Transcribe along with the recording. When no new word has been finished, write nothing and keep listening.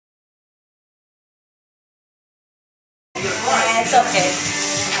it's okay.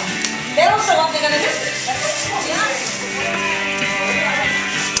 They also want they're gonna miss it.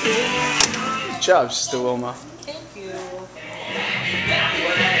 Good job, Sister Wilma. Thank you.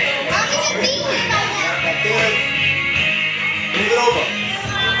 Move it over.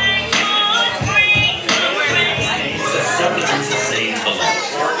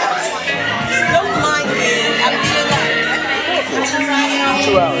 Don't mind me. I'm being like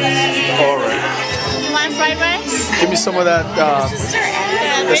 2 hours. All right. You want fried rice? Give me some of that.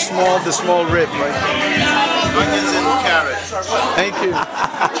 The small rib, right? Onions and carrots. Thank you.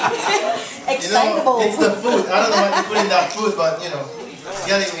 excitable. It's the food. I don't know what they put in that food, but you know, it's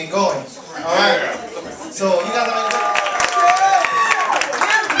getting me going. All right. So you guys have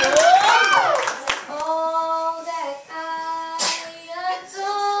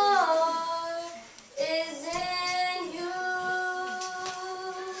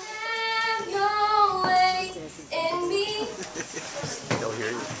any? They'll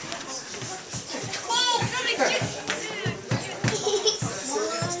hear you.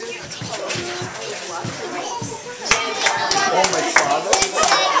 Oh, my father.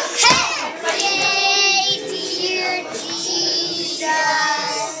 Hey, dear Jesus,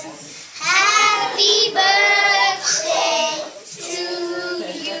 happy birthday to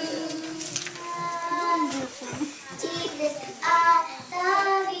you. Jesus, I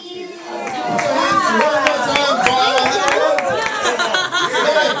love you.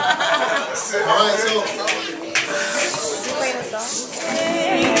 Alright, so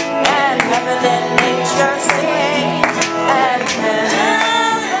And heaven and nature sing. And heaven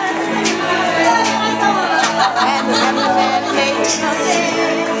and nature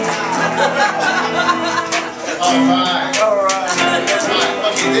sing. alright.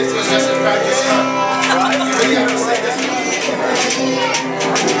 Okay, this was just a practice run. Alright, you really have to say this one.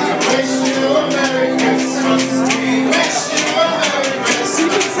 I wish you a Merry Christmas. We wish you a Merry Christmas.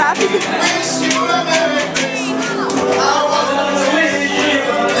 Wish you a Merry Christmas. I wanna wish you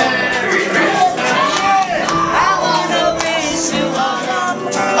a Merry Christmas. I wanna wish you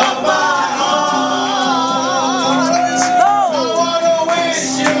Of my heart. I wanna wish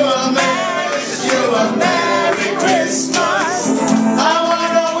you a Merry Christmas. I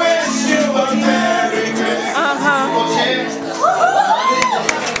wanna wish you a Merry Christmas. Okay?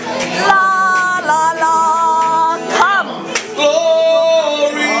 La la la. Come.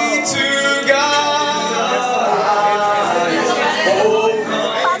 Glory to God.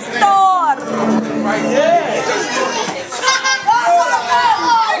 Pastor. Right there.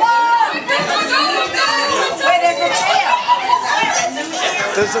 Wait, there's a chair.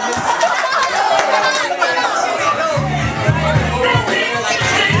 There's a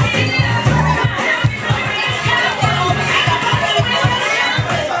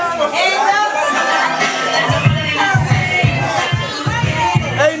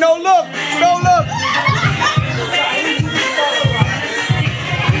Hey, no look! No look!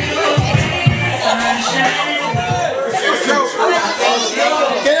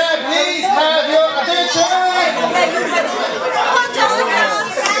 Can I please have your attention?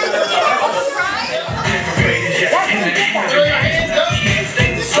 Throw your hands up.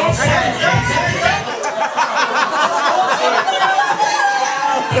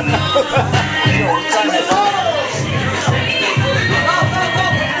 Come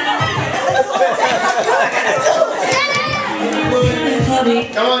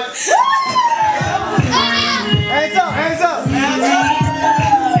on. Hands up, hands up.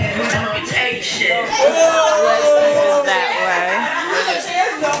 That way.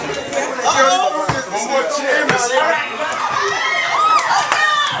 One more chair,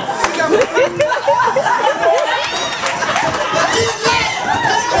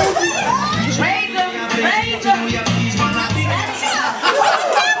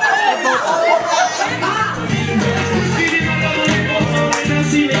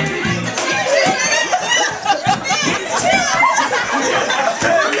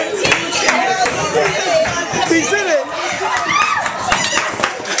 He's in it!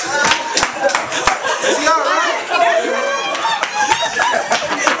 Is he all right?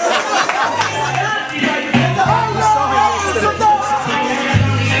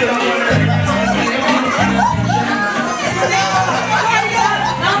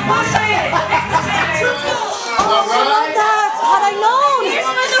 Had I known,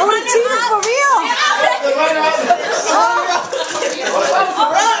 I would have cheated for real.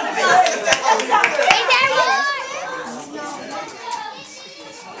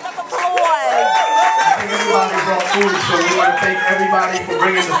 Everybody brought food, so we want to thank everybody for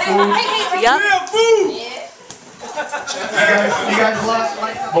bringing the food. Yep. You guys lost,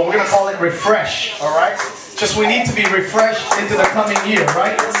 but we're gonna call it refresh. All right. Just we need to be refreshed into the coming year,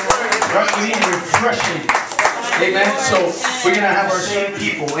 right? Right? We need refreshing. Amen. So we're going to have our same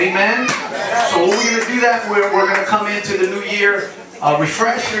people. Amen. So what we're going to do that, we're going to come into the new year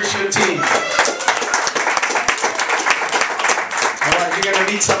refreshed. Here's your team. All right, you're going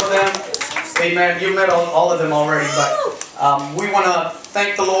to meet some of them. Amen. You met all of them already, but we want to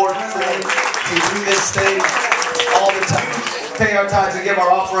thank the Lord for to do this thing all the time. Pay our tithes and give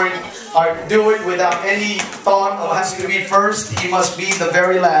our offering. Do it without any thought of having to be first. He must be the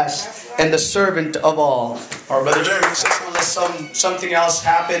very last and the servant of all. Our brother Jerry says unless something else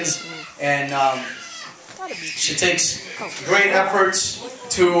happens, and she takes great efforts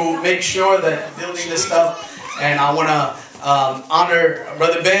to make sure that building this stuff. And I want to honor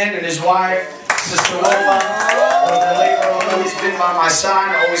Brother Ben and his wife, Sister Wilma, the labor, always been by my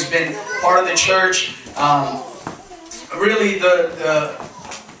side, always been part of the church. Really,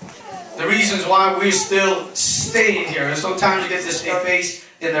 the reasons why we're still staying here. Sometimes you get to stay face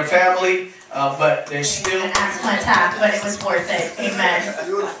in their family, but they're still. Asthma attack, but it was worth it. Amen.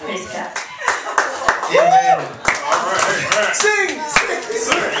 Praise God. Amen. Sing!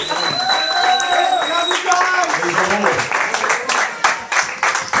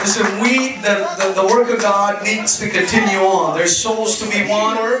 Listen, the work of God needs to continue on. There's souls to be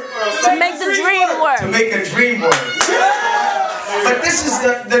won. To make the dream work. To make a dream work. But this is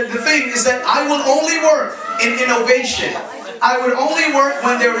the thing is that I will only work in innovation. I would only work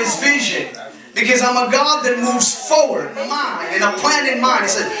when there is vision. Because I'm a God that moves forward, mind, and a plan in mind. He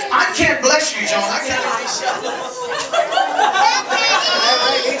said, I can't bless you, John. I can't bless you.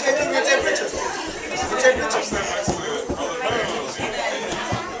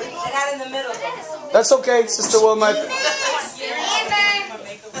 In the middle. That's okay, Sister Wilma.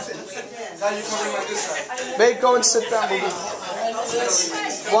 Babe, go and sit down.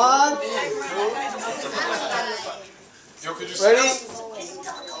 One. Ready?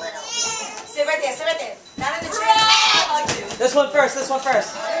 Sit right there, sit right there. Not in the chair. This one first, this one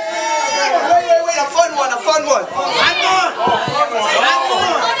first. Wait, a fun one, a fun one.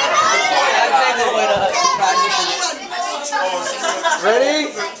 Ready?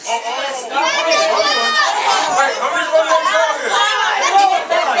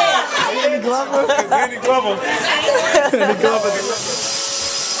 Any Glover?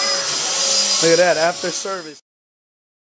 Look at that, after service.